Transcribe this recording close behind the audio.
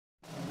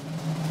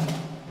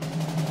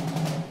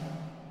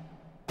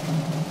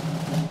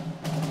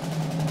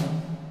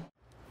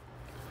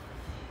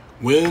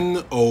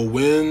When, oh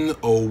when,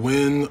 oh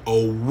when,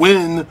 oh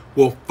when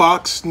will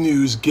Fox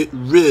News get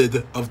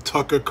rid of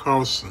Tucker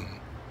Carlson?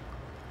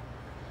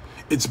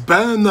 It's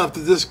bad enough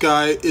that this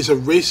guy is a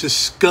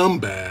racist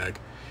scumbag,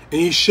 and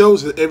he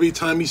shows it every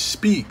time he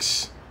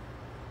speaks.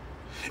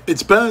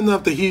 It's bad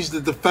enough that he's the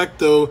de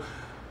facto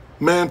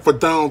man for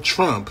Donald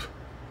Trump,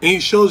 and he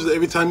shows it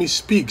every time he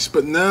speaks,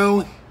 but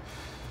now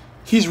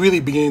he's really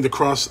beginning to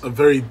cross a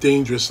very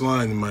dangerous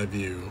line in my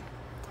view.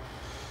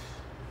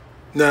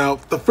 Now,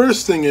 the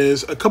first thing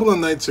is, a couple of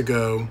nights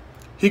ago,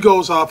 he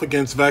goes off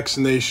against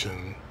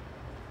vaccination.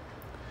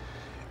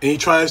 And he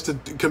tries to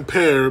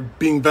compare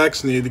being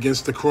vaccinated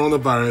against the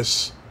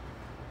coronavirus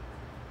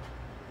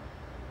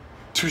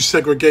to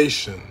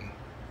segregation.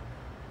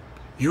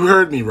 You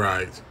heard me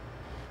right.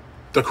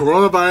 The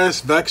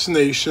coronavirus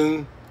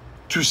vaccination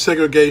to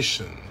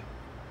segregation.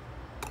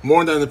 More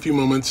on that in a few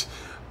moments.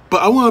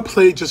 But I want to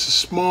play just a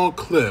small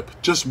clip,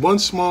 just one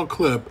small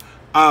clip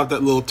out of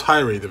that little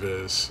tirade of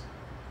his.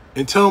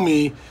 And tell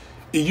me,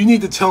 you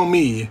need to tell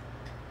me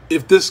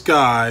if this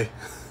guy,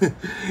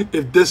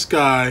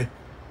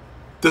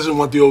 doesn't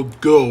want the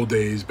good old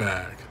days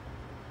back.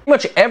 Pretty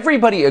much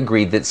everybody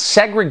agreed that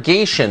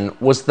segregation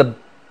was the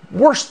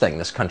worst thing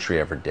this country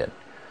ever did.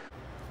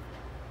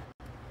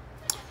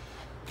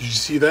 Did you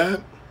see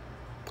that?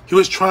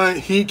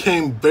 He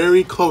came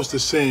very close to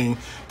saying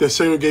that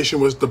segregation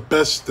was the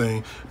best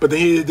thing, but then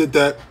he did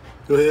that,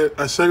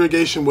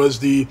 segregation was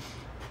the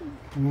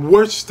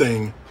worst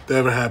thing that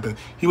ever happened.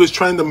 He was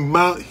trying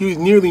to he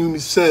nearly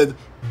said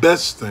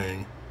best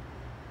thing.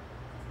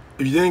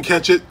 If you didn't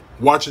catch it,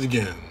 watch it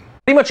again.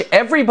 Pretty much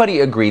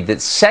everybody agreed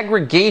that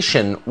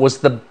segregation was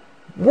the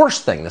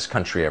worst thing this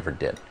country ever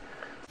did.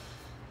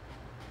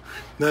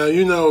 Now,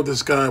 you know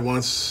this guy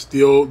wants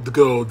the good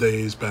old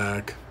days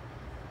back.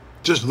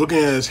 Just looking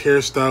at his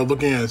hairstyle,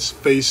 looking at his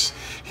face,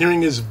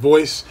 hearing his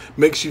voice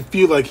makes you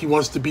feel like he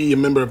wants to be a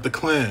member of the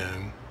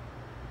Klan.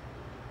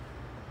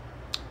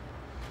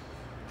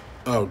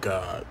 Oh,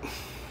 God.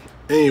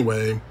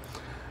 Anyway,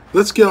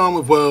 let's get on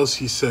with what else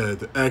he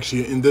said,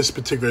 actually, in this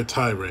particular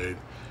tirade,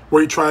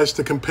 where he tries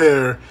to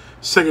compare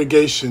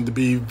segregation to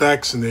be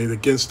vaccinated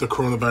against the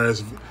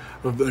coronavirus.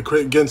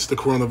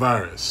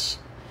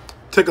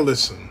 Take a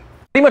listen.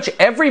 Pretty much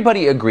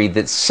everybody agreed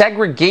that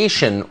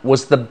segregation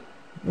was the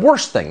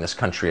worst thing this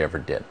country ever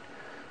did.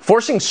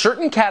 Forcing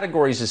certain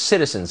categories of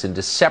citizens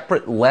into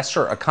separate,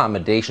 lesser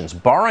accommodations,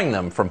 barring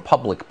them from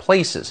public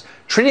places,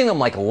 treating them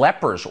like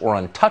lepers or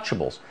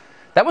untouchables,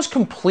 that was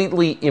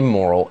completely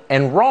immoral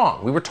and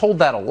wrong. We were told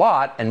that a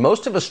lot, and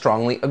most of us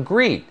strongly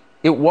agreed.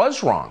 It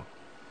was wrong.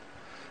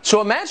 So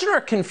imagine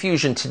our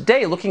confusion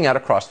today looking out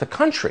across the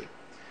country.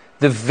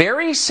 The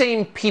very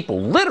same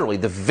people, literally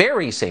the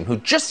very same, who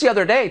just the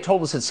other day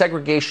told us that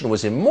segregation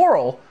was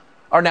immoral,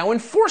 are now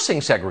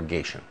enforcing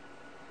segregation.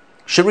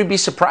 Should we be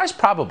surprised?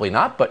 Probably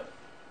not, but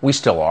we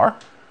still are.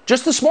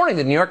 Just this morning,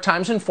 the New York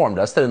Times informed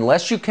us that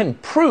unless you can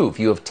prove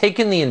you have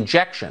taken the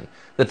injection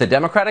that the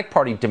Democratic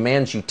Party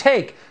demands you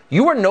take,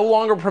 you are no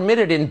longer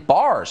permitted in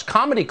bars,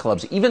 comedy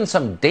clubs, even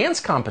some dance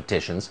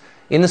competitions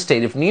in the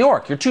state of New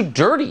York. You're too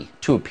dirty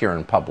to appear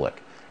in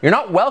public. You're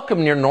not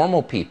welcome near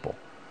normal people.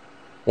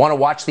 Want to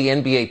watch the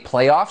NBA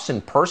playoffs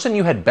in person?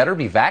 You had better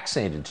be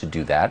vaccinated to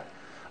do that.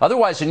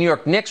 Otherwise, the New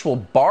York Knicks will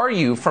bar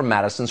you from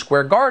Madison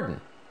Square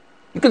Garden.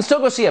 You can still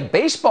go see a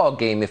baseball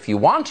game if you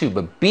want to,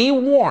 but be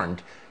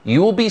warned,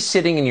 you will be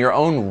sitting in your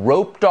own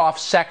roped-off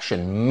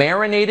section,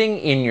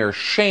 marinating in your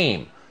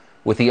shame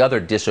with the other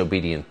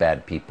disobedient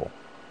bad people.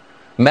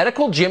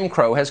 Medical Jim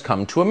Crow has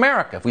come to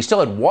America. If we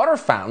still had water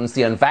fountains,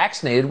 the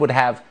unvaccinated would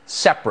have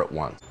separate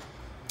ones.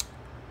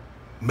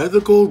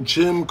 Medical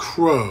Jim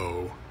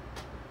Crow.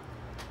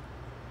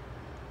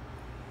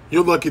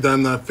 You're lucky that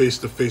I'm not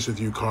face-to-face with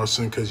you,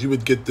 Carson, because you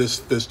would get this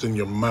fist in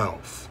your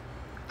mouth.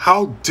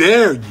 How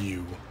dare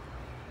you?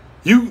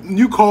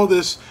 You call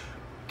this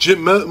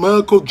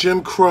medical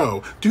Jim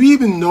Crow. Do you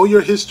even know your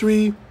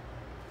history?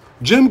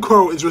 Jim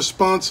Crow is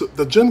responsible.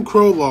 The Jim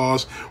Crow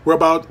laws were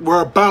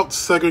about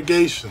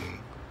segregation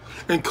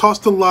and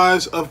cost the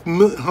lives of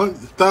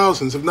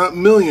thousands, if not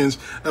millions,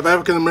 of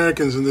African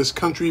Americans in this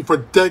country for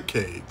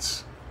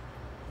decades.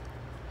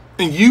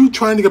 And you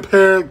trying to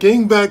compare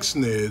getting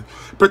vaccinated,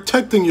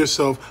 protecting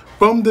yourself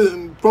from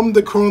the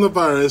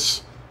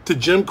coronavirus to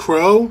Jim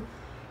Crow,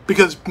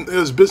 because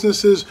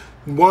businesses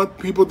want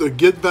people to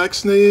get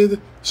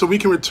vaccinated so we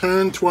can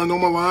return to our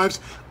normal lives.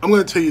 I'm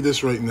going to tell you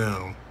this right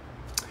now.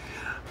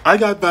 I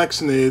got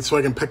vaccinated so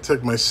I can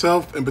protect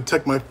myself and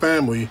protect my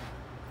family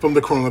from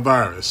the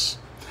coronavirus.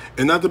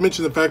 And not to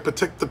mention the fact,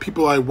 protect the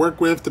people I work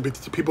with, the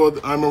people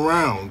I'm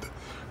around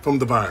from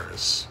the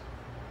virus.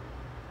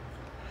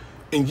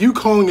 And you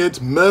calling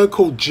it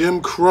medical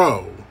Jim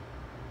Crow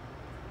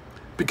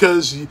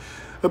because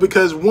let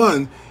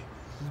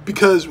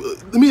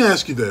me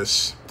ask you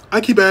this. I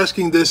keep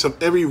asking this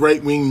of every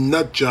right-wing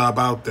nut job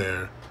out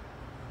there.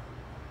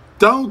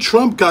 Donald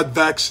Trump got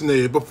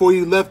vaccinated before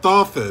he left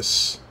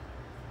office.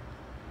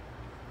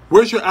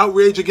 Where's your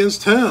outrage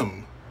against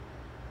him?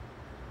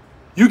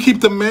 You keep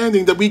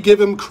demanding that we give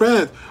him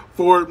credit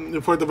for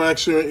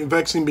the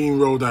vaccine being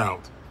rolled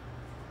out.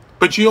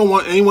 But you don't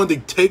want anyone to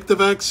take the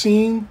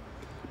vaccine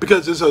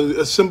because it's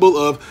a symbol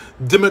of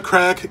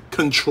democratic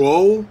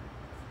control?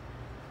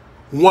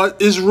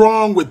 What is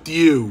wrong with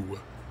you?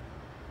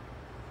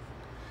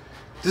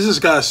 This has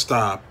got to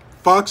stop.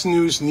 Fox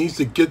News needs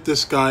to get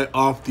this guy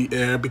off the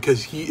air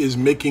because he is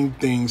making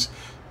things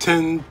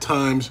 10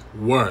 times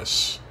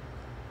worse.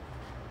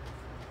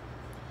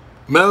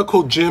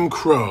 Medical Jim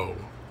Crow.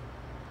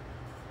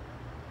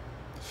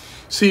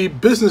 See,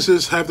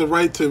 businesses have the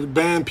right to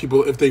ban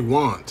people if they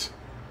want.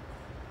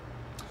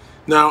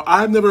 Now,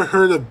 I've never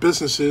heard of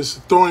businesses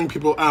throwing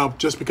people out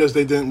just because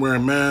they didn't wear a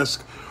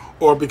mask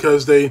or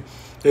because they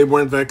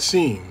weren't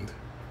vaccinated.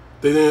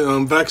 They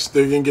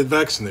didn't get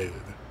vaccinated.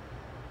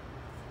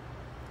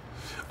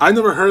 I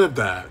never heard of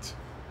that.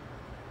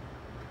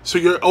 So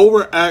you're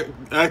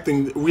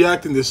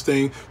reacting this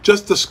thing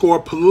just to score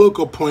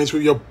political points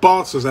with your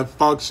bosses at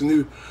Fox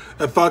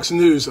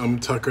News,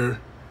 Tucker.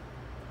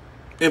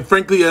 And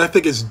frankly, I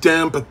think it's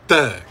damn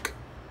pathetic.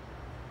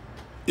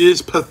 It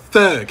is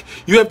pathetic.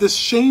 You have this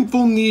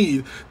shameful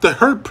need to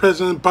hurt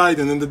President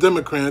Biden and the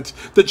Democrats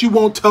that you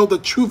won't tell the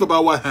truth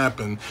about what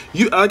happened.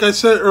 Like I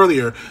said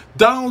earlier,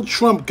 Donald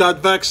Trump got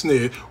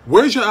vaccinated.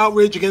 Where's your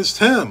outrage against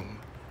him?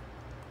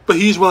 But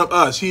he's one of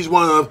us. He's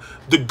one of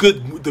the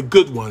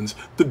good ones,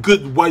 the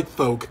good white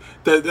folk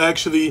that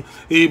actually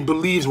he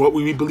believes what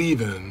we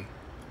believe in.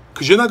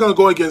 Because you're not going to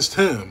go against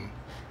him.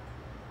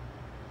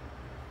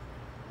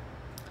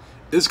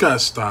 It's got to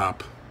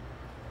stop.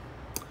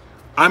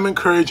 I'm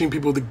encouraging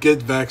people to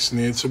get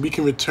vaccinated so we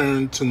can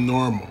return to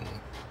normal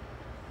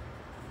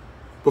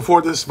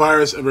before this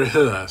virus ever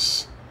hit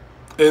us.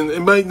 And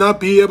it might not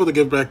be able to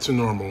get back to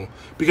normal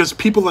because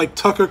people like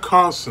Tucker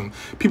Carlson,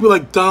 people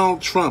like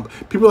Donald Trump,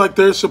 people like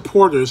their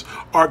supporters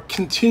are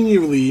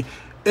continually,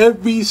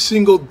 every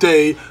single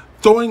day,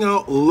 throwing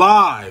out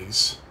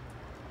lies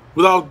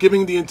without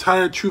giving the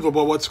entire truth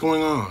about what's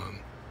going on.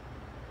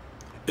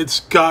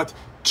 It's got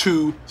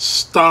to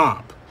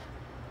stop.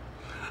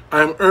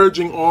 I'm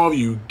urging all of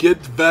you, get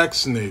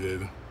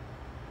vaccinated.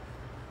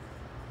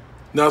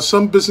 Now,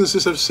 some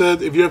businesses have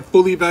said if you're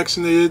fully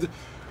vaccinated,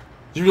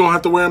 you don't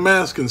have to wear a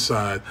mask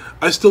inside.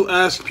 I still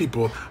ask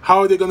people, how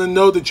are they going to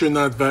know that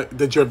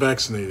you're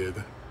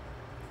vaccinated?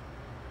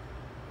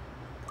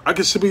 I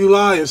can simply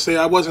lie and say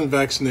I wasn't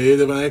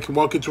vaccinated and I can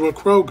walk into a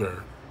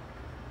Kroger.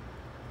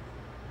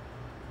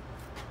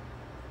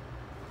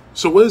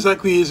 So what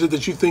exactly is it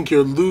that you think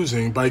you're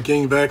losing by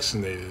getting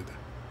vaccinated?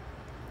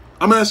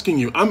 I'm asking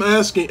you. I'm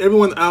asking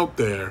everyone out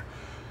there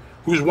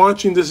who's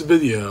watching this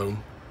video,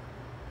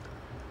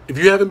 if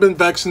you haven't been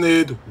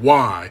vaccinated,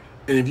 why?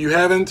 And if you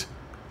haven't,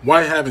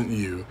 why haven't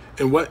you?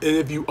 And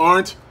if you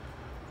aren't,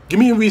 give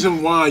me a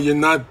reason why you're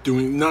not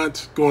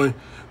going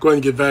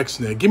to get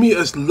vaccinated. Give me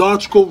a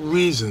logical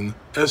reason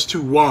as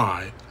to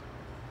why.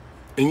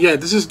 And yeah,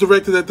 this is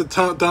directed at the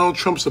Donald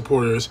Trump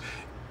supporters.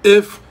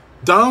 If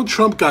Donald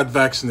Trump got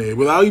vaccinated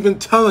without even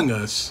telling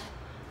us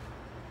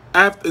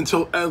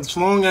until as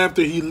long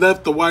after he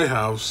left the White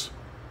House,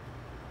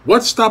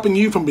 what's stopping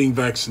you from being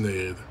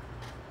vaccinated?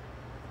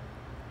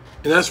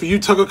 And as for you,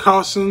 Tucker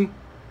Carlson,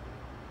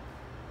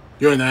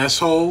 you're an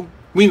asshole.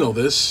 We know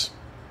this.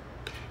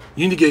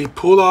 You need to get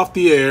pulled off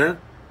the air.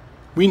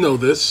 We know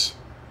this.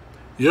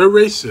 You're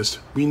a racist.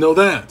 We know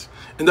that.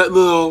 And that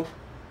little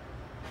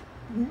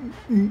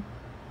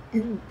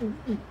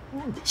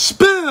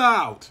spit it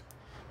out.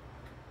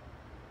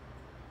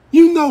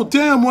 You know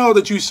damn well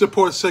that you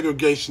support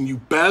segregation, you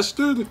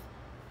bastard.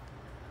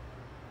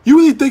 You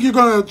really think you're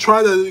going to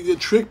try to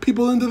trick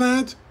people into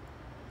that?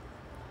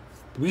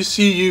 We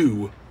see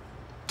you,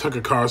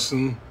 Tucker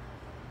Carlson.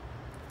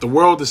 The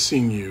world is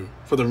seeing you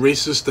for the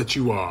racist that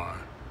you are.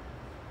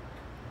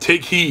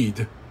 Take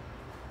heed.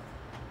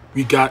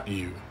 We got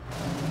you.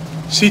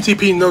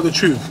 CTP, know the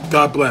truth.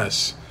 God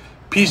bless.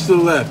 Peace to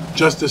the left,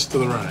 justice to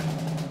the right.